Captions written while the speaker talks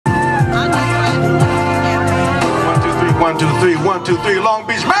1, 2, 3, 1, 2, 3. Long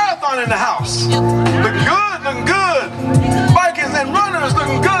Beach Marathon in the house. Looking good, looking good. Bikers and runners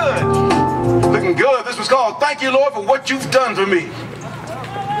looking good. Looking good. This was called Thank You, Lord, for What You've Done for Me.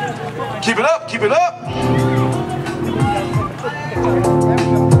 Keep it up, keep it up.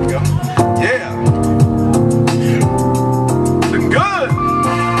 There we go. Yeah. Looking good.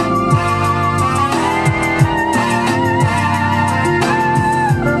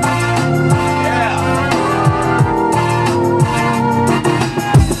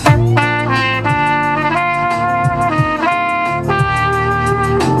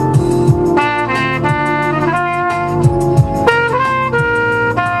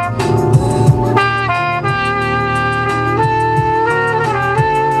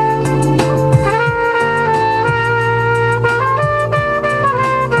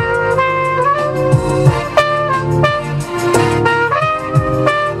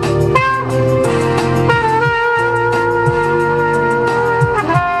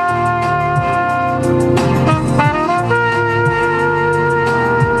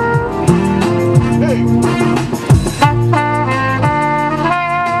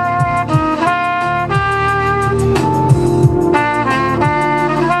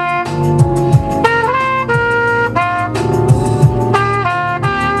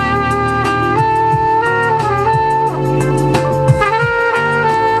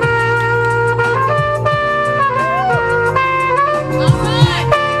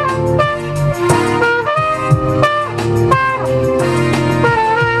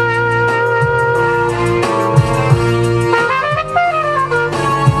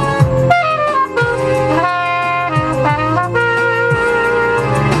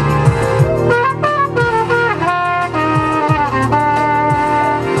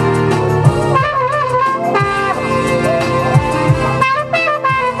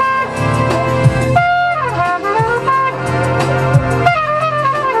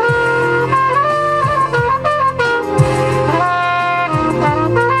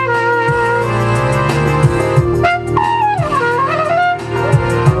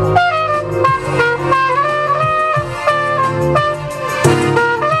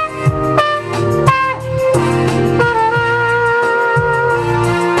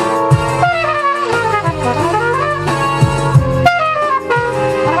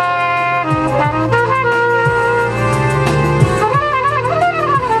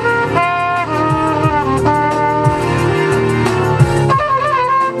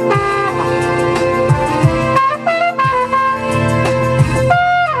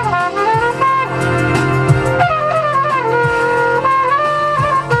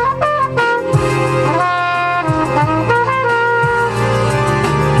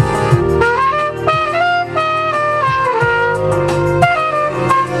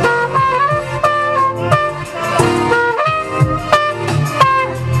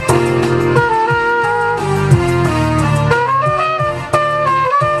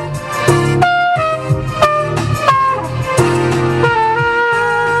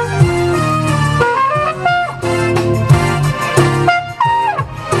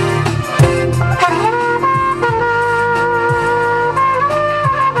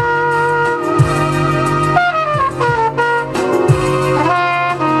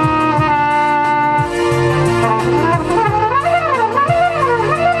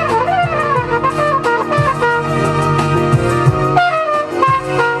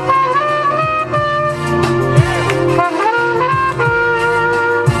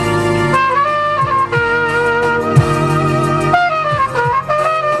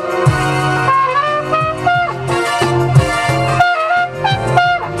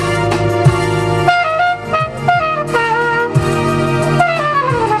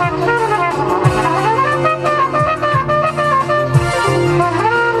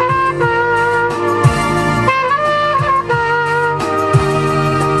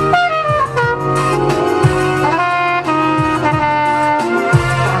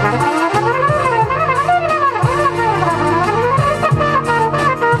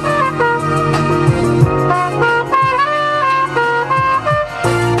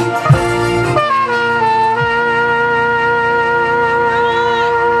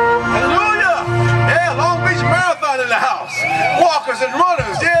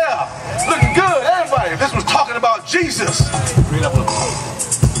 Jesus.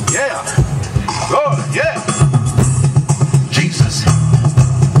 Yeah. Oh, yeah. Jesus.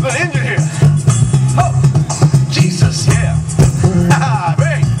 Little engine here. Oh, Jesus. Yeah.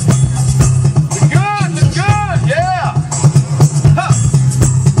 Right. Good. It's good. Yeah. Huh.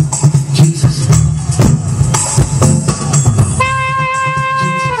 Jesus.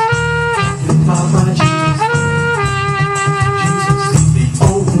 Jesus.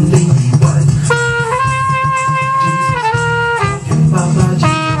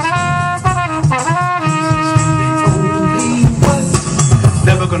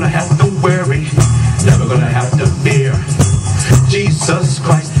 gonna have to worry, never gonna have to fear. Jesus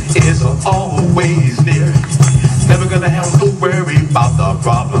Christ is always near. Never gonna have to worry about the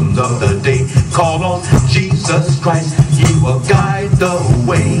problems of the day. Call on Jesus Christ, He will guide the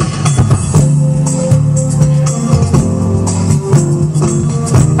way.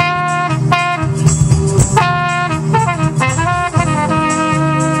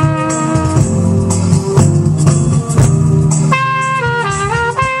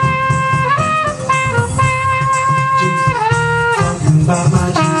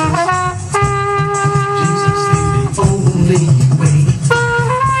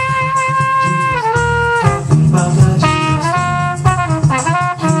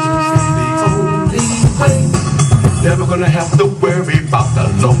 Gonna have to worry about the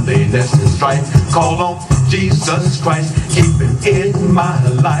loneliness and strife. Call on Jesus Christ, keep Him in my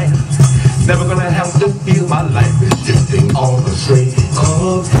life. Never gonna have to feel my life is drifting all astray.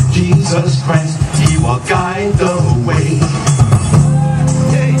 Call on Jesus Christ, He will guide the way.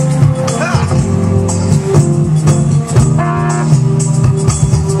 Hey.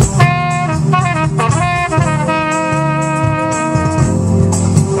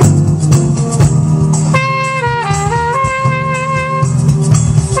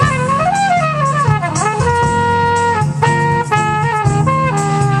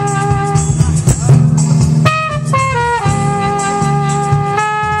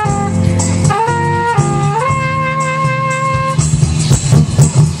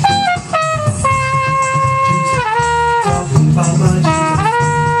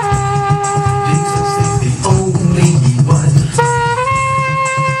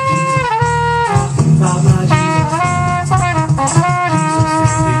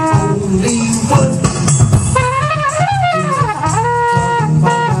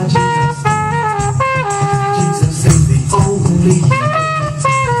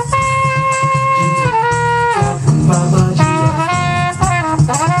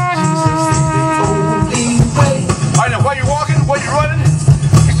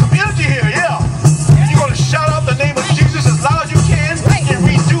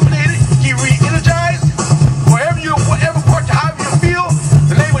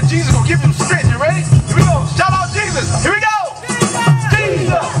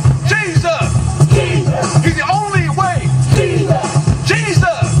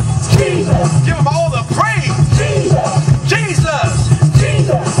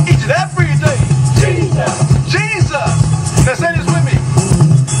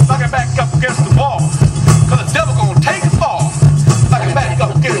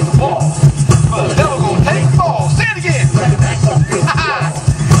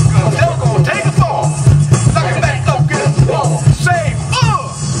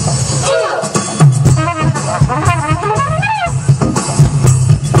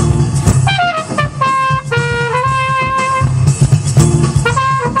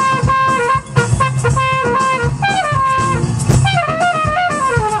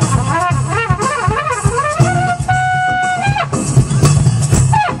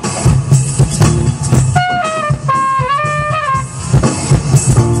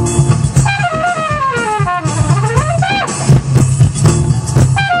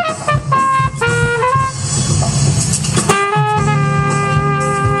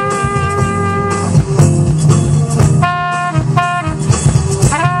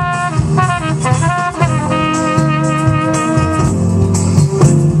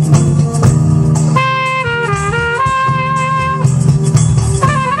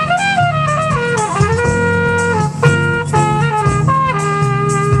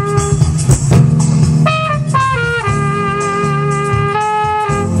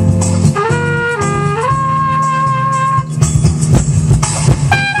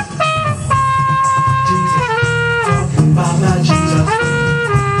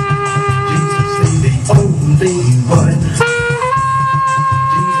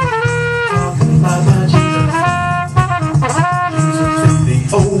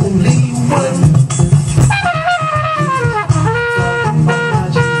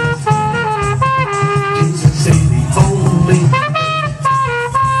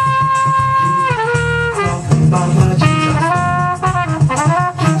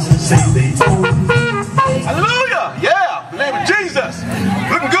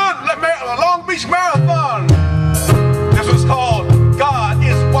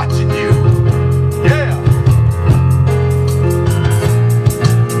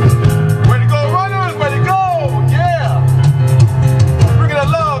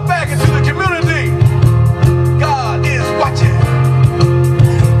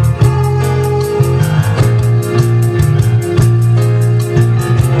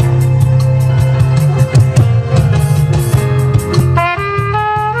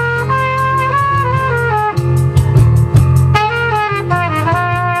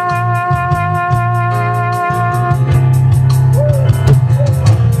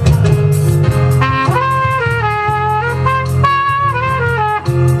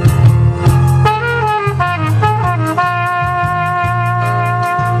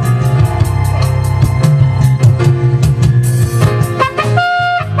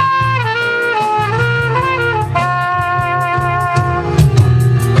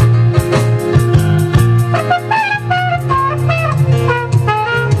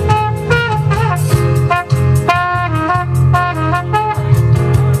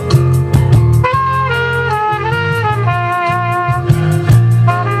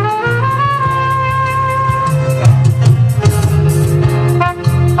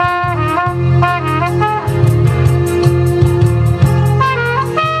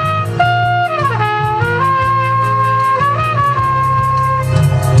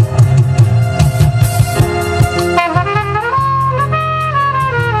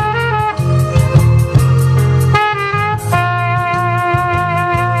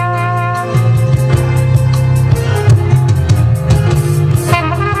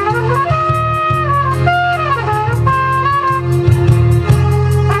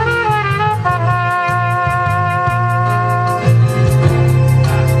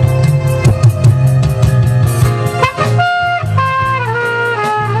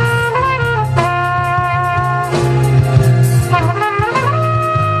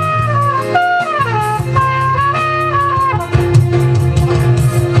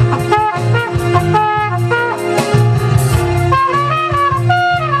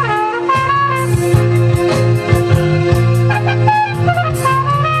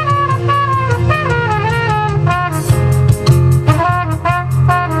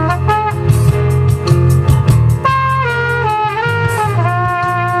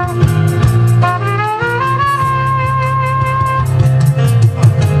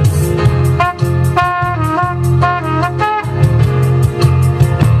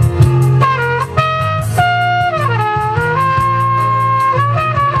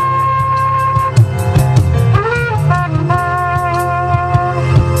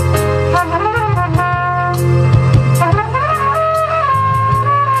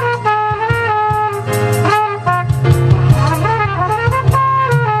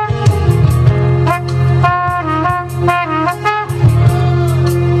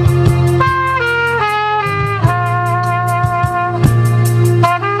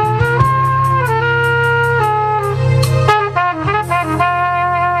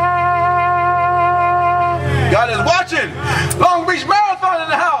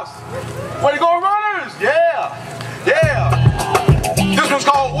 This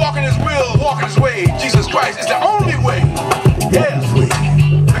one's called walking his will, walking his way. Jesus Christ is the only way. Yeah. Good.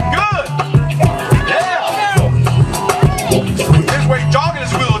 Yeah. His way, jogging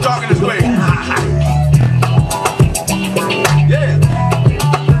his will, jogging his way. Yeah.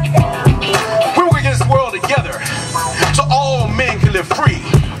 We will get this world together so all men can live free.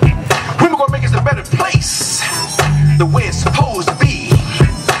 We were going to make it a better place, the way it's supposed to be.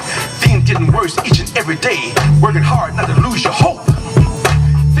 Things getting worse each and every day. Working hard not to lose your hope.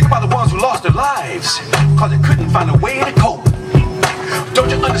 Think about the ones who lost their lives because they couldn't find a way to cope. Don't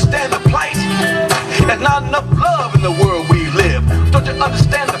you understand the plight? There's not enough love in the world we live. Don't you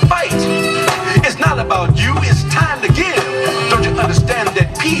understand the fight? It's not about you, it's time to give. Don't you understand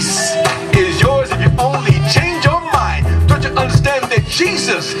that peace is yours if you only change your mind? Don't you understand that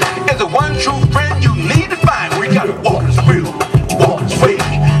Jesus is the one true friend you need to find? We gotta walk his will, walk his way.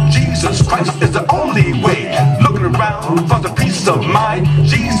 Jesus Christ is the only way. Looking around for the peace of mind.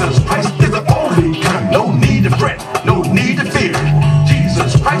 Jesus Christ is the only kind. No need to fret, no need to fear.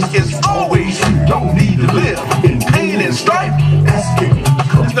 Jesus Christ is always here. No need to live in pain and strife. Ask him to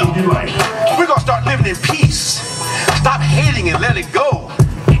come in your life. We're gonna start living in peace. Stop hating and let it go.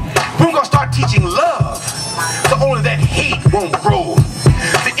 We're gonna start teaching love, so only that hate won't grow.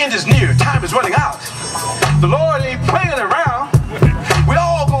 The end is near, time is running out. The Lord ain't playing around. We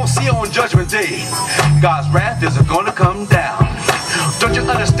all gonna see on Judgment Day, God's wrath is gonna come down. Don't you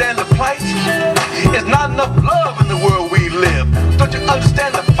understand the plight? It's not enough love in the world we live. Don't you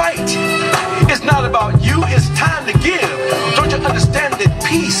understand the fight? It's not about you, it's time to give. Don't you understand that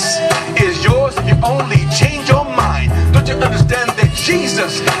peace is yours if you only change your mind? Don't you understand that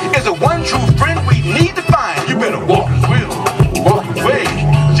Jesus is the one true friend we need to find? You better walk his will, walk his way.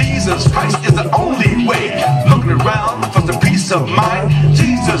 Jesus Christ is the only way. Looking around for the peace of mind.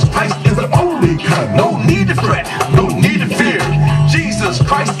 Jesus Christ is the only kind. No need to fret, no need to fear. Jesus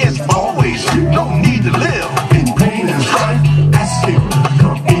Christ is always here. No need to live in pain and strife. Ask him to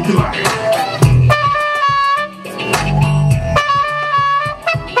come into life.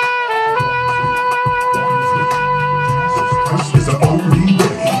 Jesus Christ is the only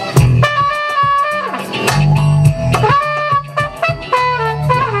way.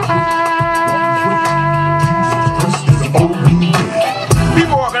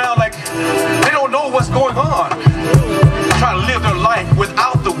 People walking around like they don't know what's going on. Trying to live their life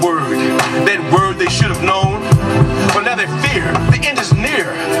without the word. That word they should have known. But now they fear. The end is near.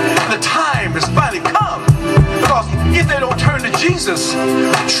 The time has finally come. Because if they don't turn to Jesus,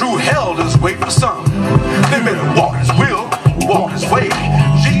 true hell does wait for some. They better walk his will, walk his way.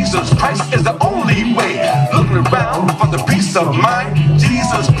 Jesus Christ is the only way. Looking around for the peace of mind.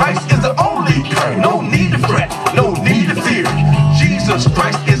 Jesus Christ is the only kind. No need to fret, no need to fear. Jesus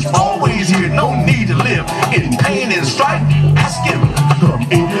Christ is always here. No need to live in pain and strife. Ask him to come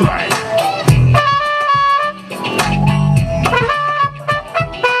in your life.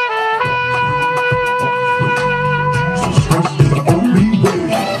 Jesus Christ is the only way.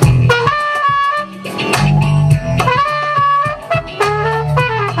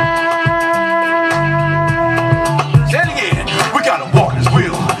 Say it again. We gotta walk his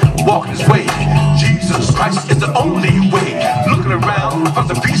will, walk his way. Jesus Christ is the only way. Looking around for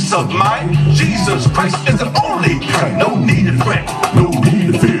the peace of mind. Jesus Christ is the only kind. No need to fret, no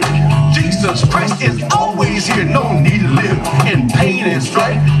need to fear. Jesus Christ is always here. No need to live in pain and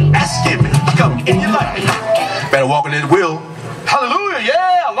strife. Ask him to come in your life. Better walk in his will. Hallelujah,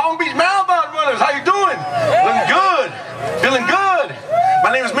 yeah. Long Beach Marathon runners, how you doing? Looking good, feeling good.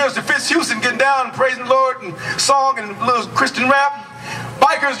 My name is Minister Fitz Houston, getting down and praising the Lord and song and a little Christian rap.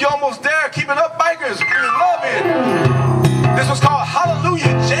 Bikers, you almost there. Keeping up, bikers. We love it. This was called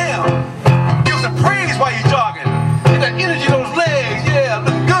Hallelujah Jam. Give some praise while you're jogging. Get that energy in those legs. Yeah,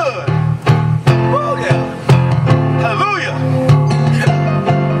 looking good. Oh, yeah. Hallelujah.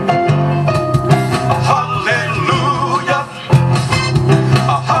 Hallelujah.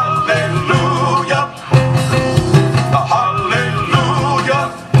 Hallelujah. Hallelujah.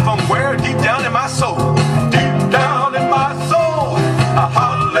 From where? Deep down in my soul. Deep down in my soul.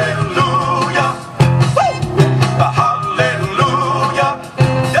 Hallelujah. Woo! Hallelujah.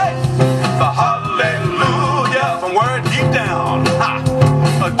 Yeah. Hallelujah. From where? Deep down.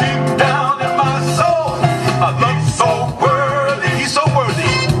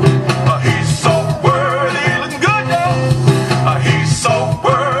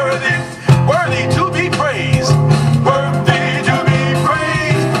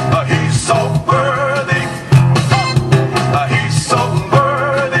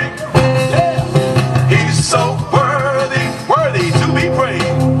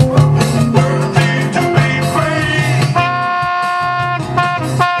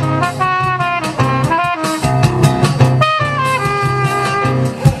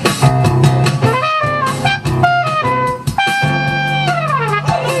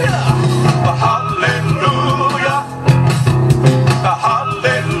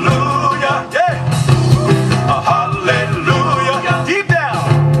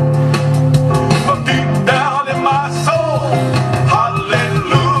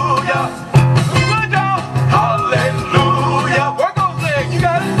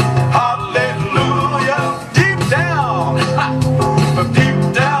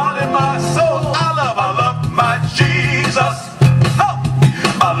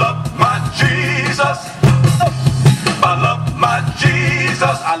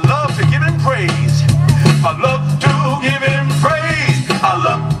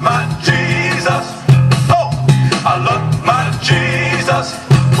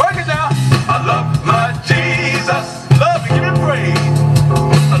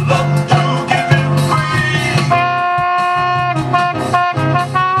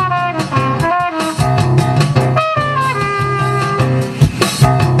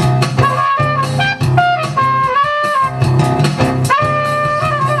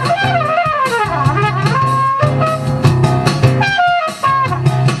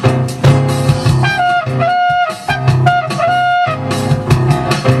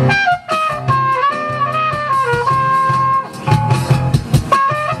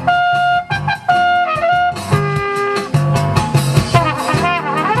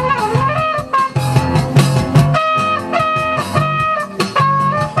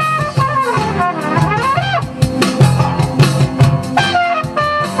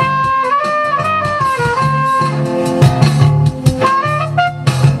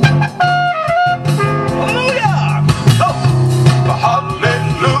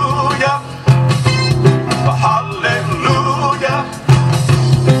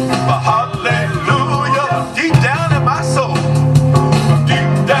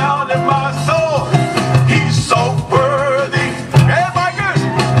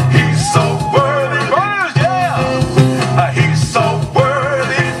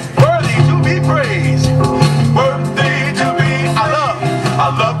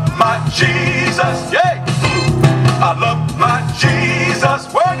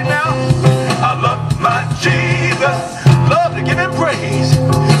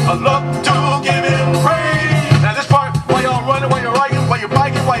 I love to give him praise. Now this part, while y'all running, while you're writing, while you're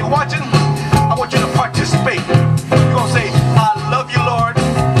biking, while you're watching, I want you to participate. You're going to say, I love you, Lord.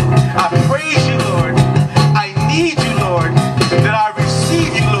 I praise you, Lord. I need you, Lord. That I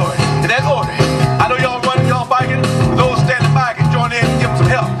receive you, Lord. In that order. I know y'all running, y'all biking. Those standing by can join in and give them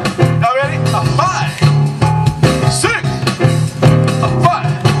some help. Y'all ready? A 5, 6, a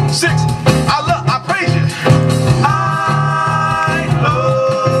 5, 6. I praise you. I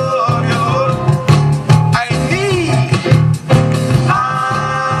love you, Lord. I need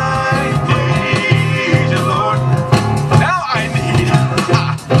you, Lord. Now I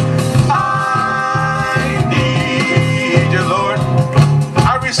need you, Lord.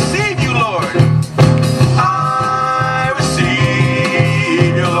 I receive you, Lord. I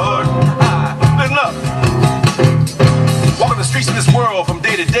receive you, Lord. Listen up. Walking the streets of this world from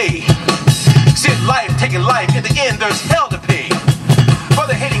day to day. Seeing life, taking life. In the end, there's hell to pay.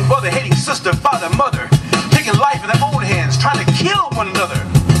 Brother hating sister, father, mother. Taking life in their own hands, trying to kill one another.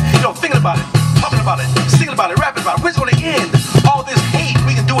 You know, thinking about it, talking about it, singing about it, rapping about it. When's it going to end? All this hate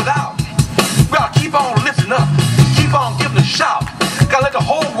we can do without. We gotta keep on lifting up. Keep on giving a shout. Gotta let the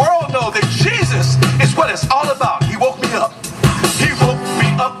whole world know that Jesus is what it's all about. He woke me up. He woke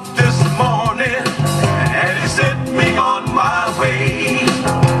me up this morning and he sent me on my way.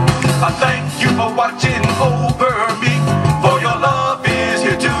 I thank you for watching over me, for your love is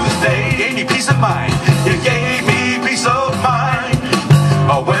here to stay. Gave me peace of mind. You gave me peace of mind.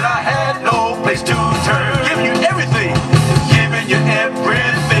 When I had no place to turn, giving you everything, giving you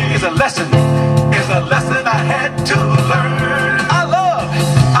everything is a lesson. Is a lesson I had to learn. I love you,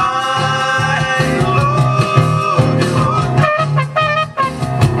 Lord.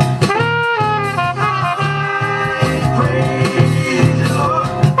 I praise you, Lord.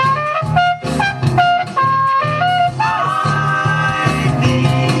 I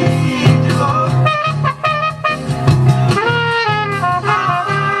need you, Lord.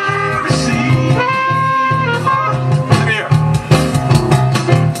 I receive you, Lord. Look here.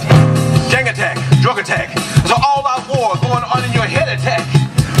 Gang attack, drug attack. So all out war going on in your head attack.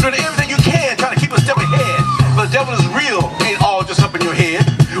 Doing everything you can, trying to keep a step ahead. But the devil is real, ain't all just up in your head.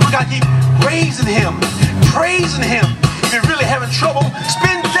 We gotta keep praising him, praising him. If you're really having trouble,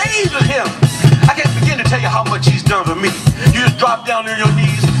 spend days with him. I can't begin to tell you how much he's done for me. You just drop down on your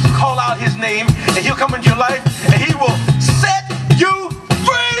knees, call out his name, and he'll come into your life, and he will set you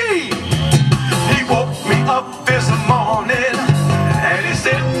free. He woke me up this morning, and he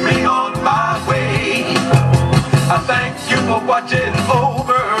sent me on my way. I thank you for watching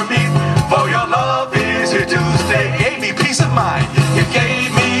over me, for your love is here to stay. Gave me peace of mind. You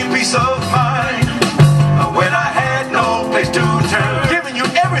gave me peace of mind. When I had no place to turn, giving you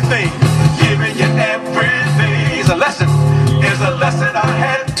everything, giving you everything is a lesson I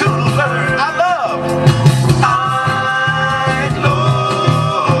had to learn. I love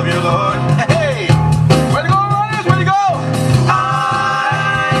you, Lord. Hey, where to go, runners? Where to go?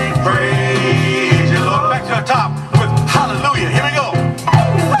 I praise you, Lord. Back to the top with hallelujah. Here we go.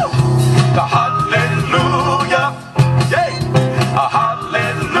 Woo! The hallelujah. Yay. A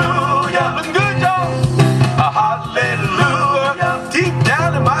hallelujah. Looking good, y'all. A hallelujah. Deep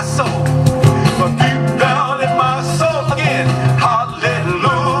down in my soul. Deep down in my soul. Again.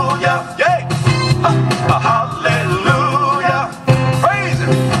 Hallelujah. Yay. A hallelujah. Praise him.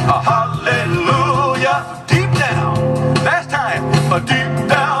 A hallelujah. Deep down. Last time. Deep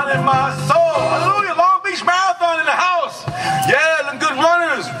down in my soul. Hallelujah. Long Beach Marathon in the house. Yeah, them good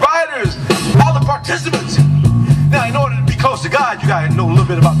runners, riders, all the participants. Now, in order to be close to God, you got to know a little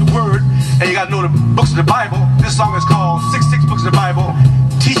bit about the Word, and you got to know the books of the Bible. This song is called 66 Books of the Bible,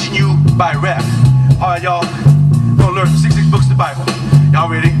 Teaching You by Rap. All right, y'all, we're going to learn 66 books of the Bible. Y'all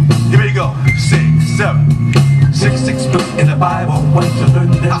ready? Here we go. 6, 7. 66 books in the Bible. Once you learn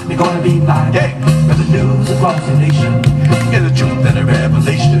them, you're going to be liable. Yeah. For the news across the nation, in the truth and the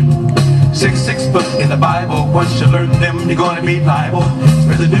revelation. 66 books in the Bible. Once you learn them, you're going to be liable.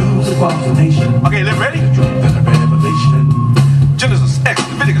 Spread the news across the nation. Okay, live ready? The truth and the revelation. Genesis,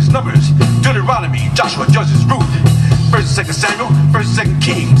 Exodus, Leviticus, Numbers, Deuteronomy, Joshua, Judges, Ruth, 1st and 2nd Samuel, 1st and 2nd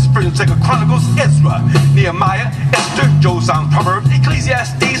Kings, 1st and 2nd Chronicles, Ezra, Nehemiah, Esther, Job, Psalms, Proverbs,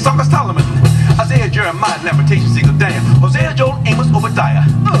 Ecclesiastes, Song of Solomon, Isaiah, Jeremiah, Lamentation, Ezekiel, Daniel, Hosea, Joel, Amos, Obadiah,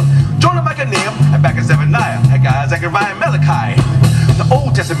 Jonah, Micah, Nahum, Habakkuk, Zephaniah, Haggai, Zechariah, Malachi. The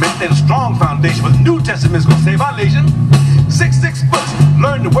Old Testament laid a strong foundation, but the New Testament is going to save our nation. 66 books,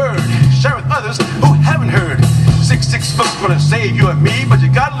 learn the Word, share with others who haven't heard. 66 books going to save you and me, but you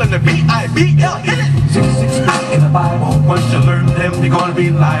got to learn the B-I-B-L, hit it. 66 books in the Bible, once you learn them, you're going to be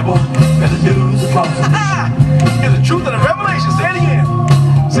liable. Better news across the nation. Here's the truth of the revelation, say it again.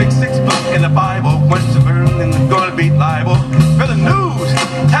 66 be liable. For the news,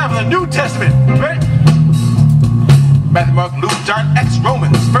 time for the New Testament. Ready? Matthew, Mark, Luke, John, Acts,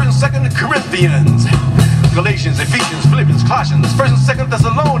 Romans, 1st and 2nd Corinthians, Galatians, Ephesians, Philippians, Colossians, 1st and 2nd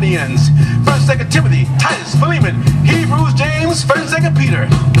Thessalonians, 1st and 2nd Timothy, Titus, Philemon, Hebrews, James, 1st and 2nd Peter,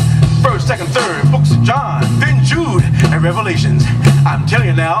 1st, 2nd, 3rd books of John, then Jude, and Revelations. I'm telling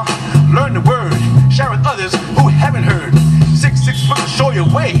you now, learn the word, share with others who haven't heard. 6 books show your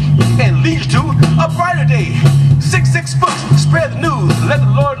way and lead you to a brighter day. 6 books, spread the news, let the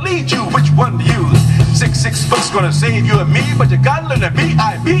Lord lead you which one to use. 6 books gonna save you and me, but you gotta learn the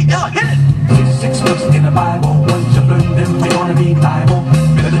B-I-B-L. Hit it! 6 books in the Bible, once you learn them, you're gonna be liable.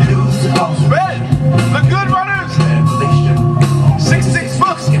 Better the news is also spread it! Look good, runners! Revelation. 6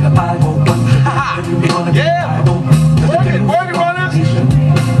 books in the Bible, once you learn them, you're gonna be liable. Work it, runners!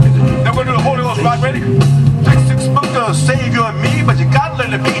 Now we're gonna do the Holy Ghost rock, ready? 6 books gonna save you and me, but you gotta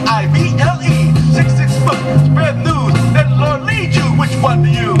learn the B-I-B-L-E. 6 books, spread the news, let the Lord lead you which one to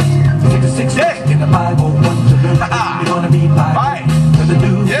use. 6 books in the Bible, once you learn them, you're gonna be liable. Right. For the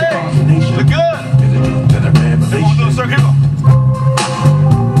news across the nation. Look good. Is the truth and the revelation. Little circle, here we go.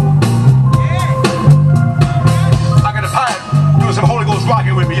 I got a pipe doing some Holy Ghost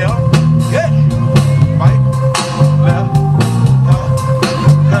rocking with me, yo. Yeah. Right, left,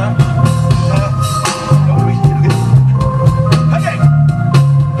 okay.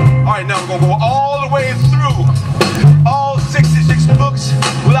 All right, now we're gonna go all the way through all 66 books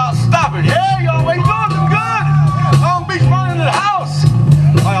without stopping. Yeah, y'all, wait, looking good. Long Beach running to the house.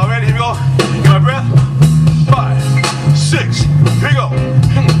 All right, y'all ready? Here we go. Get my breath. 5, 6. Here we go.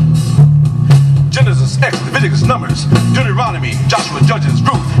 Genesis, Exodus, Leviticus, Numbers, Deuteronomy, Joshua, Judges,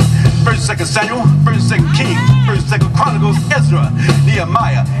 Ruth, 1st, 2nd Samuel, 1st, 2nd Kings, 1st, 2nd Chronicles, Ezra,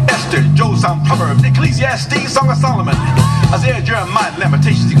 Nehemiah, Esther, Job, Psalm, Proverbs, Ecclesiastes, Song of Solomon, Isaiah, Jeremiah,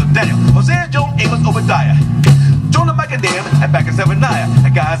 Lamentations, Ezekiel, Daniel, Hosea, Job, Amos, Obadiah, Jonah, Micah, Dan, and back in Zephaniah,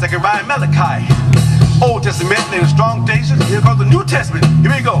 and guys like Ryan, Malachi. Old Testament, in the strong days. Here comes the New Testament. Here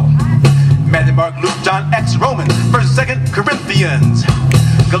we go. Matthew, Mark, Luke, John, Acts, Romans, 1st and 2nd Corinthians,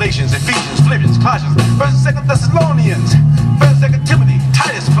 Galatians, Ephesians, Philippians, Colossians, 1st and 2nd Thessalonians, 1st and 2nd Timothy,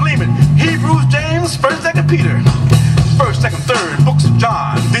 Titus, Philemon, Hebrews, James, 1st and 2nd Peter, 1st, 2nd, 3rd books of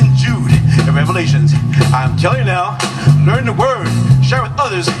John, then Jude, and Revelations. I'm telling you now, learn the word, share with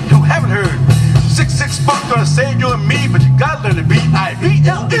others who haven't heard. 6 books gonna save you and me, but you gotta learn the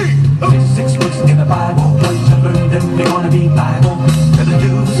B-I-B-L-E. 6 books in the Bible, once you learn them, you're gonna be liable. For the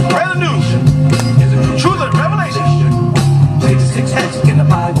news across the nation. Is the truth and revelation. 6 books in the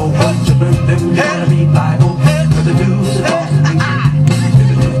Bible, once you learn them, you're gonna be liable. For the news across the nation. Is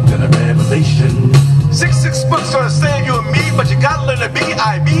the truth and the revelation. 6 books gonna save you and me, but you gotta learn the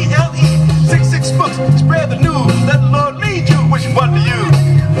B-I-B-L-E. 6 books, spread the news, let the Lord lead you which one to use.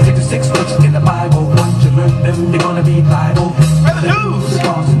 6 books in the Bible, once you learn them, you're gonna be liable. Spread the news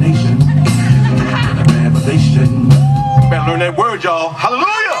across the nation. And the revelation. Better learn that word, y'all.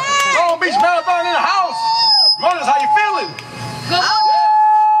 Hallelujah! Long Beach Marathon in the house. Runners, how you feeling? Good.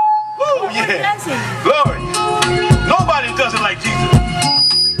 Woo, yeah. Glory. Nobody does it like Jesus.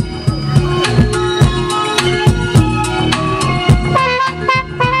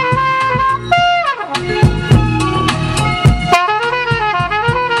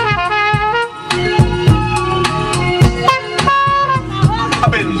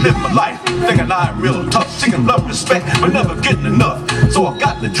 Live my life, thinking I'm real tough, seeking love, respect, but never getting enough. So I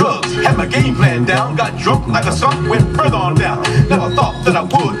got the drugs, had my game plan down, got drunk like a skunk, went further on down. Never thought that I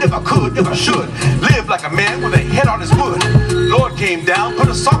would, if I could, if I should, live like a man with a head on his wood. Lord came down, put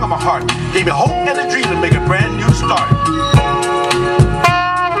a song on my heart, gave me hope and a dream to make a brand new start.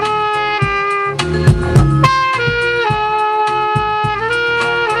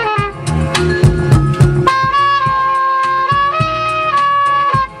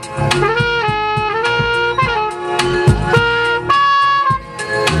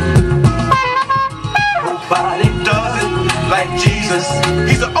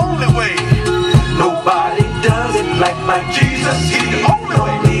 He's the only way. Nobody does it like Jesus. He's the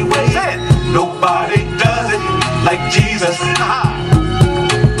only way. Say it. Nobody does it like Jesus.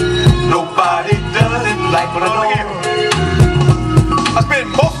 Nobody does it like the Lord. I spend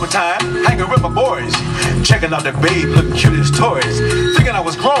most of my time hanging with my boys, checking out the babe, looking cute as toys, thinking I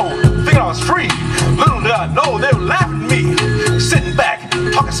was grown, thinking I was free. Little did I know they were laughing at me, sitting back,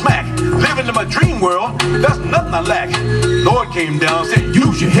 talking smack, living in my dream world. That's nothing I lack. Lord came down, said,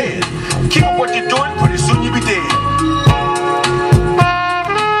 use your head, keep up what you're doing, pretty soon you'll be dead.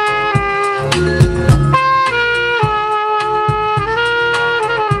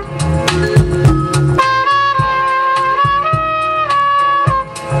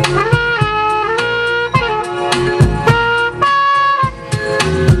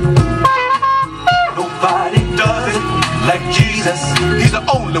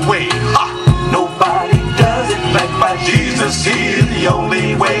 only way. Ha! Nobody does it like my Jesus is the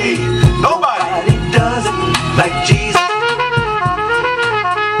only way. Nobody does it like Jesus.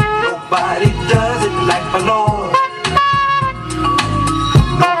 Nobody does it like my Lord.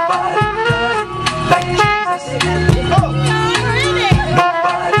 Nobody does it like Jesus.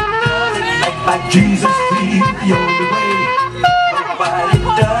 Nobody does it like my Jesus. He's the only way. Nobody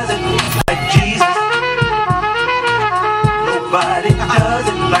does it like Jesus. Nobody does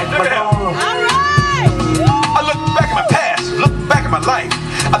it like my Lord. I look back at my past, look back at my life.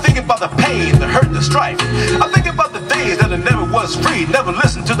 I think about the pain, the hurt, the strife. I think about the days that I never was free, never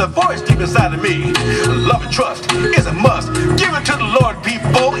listened to the voice deep inside of me. Love and trust is a must. Give it to the Lord,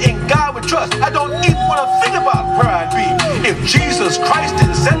 people. In God we trust. I don't even want to think about where I'd be if Jesus Christ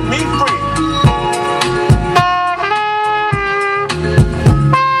didn't set me free.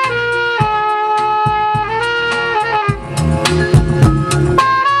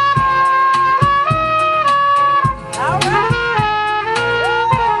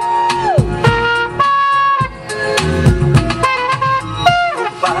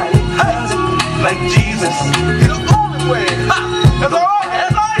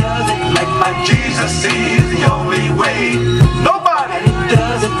 Jesus is the only way. Nobody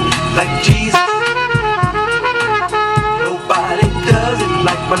does it like Jesus. Nobody does it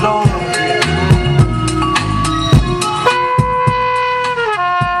like my Lord.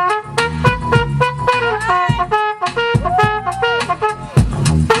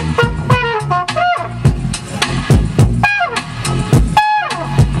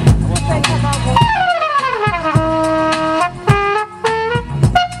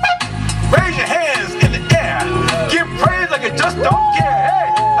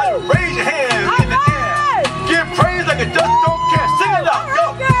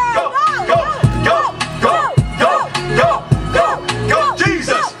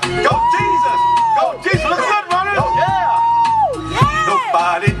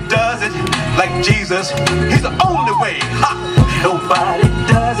 Jesus, he's the only way. Ha! Nobody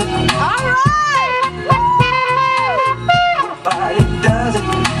does it. All right. Nobody does it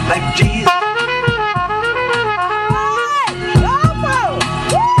like Jesus.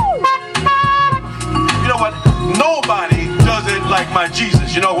 You know what? Nobody does it like my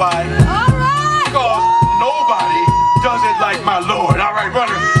Jesus. You know why? All right. Because nobody does it like my Lord. All right,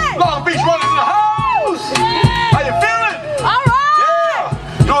 runners. Long Beach runners in the house. How you feeling? All right.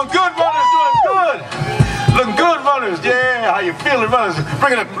 Yeah. Doing good, runners. Doing good. Looking good, runners. Yeah. How you feeling, runners?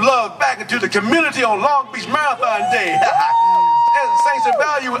 Bringing the love back into the community on Long Beach Marathon Day. And Saints of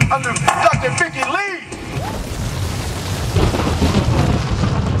Value under Dr. Vicky Lee.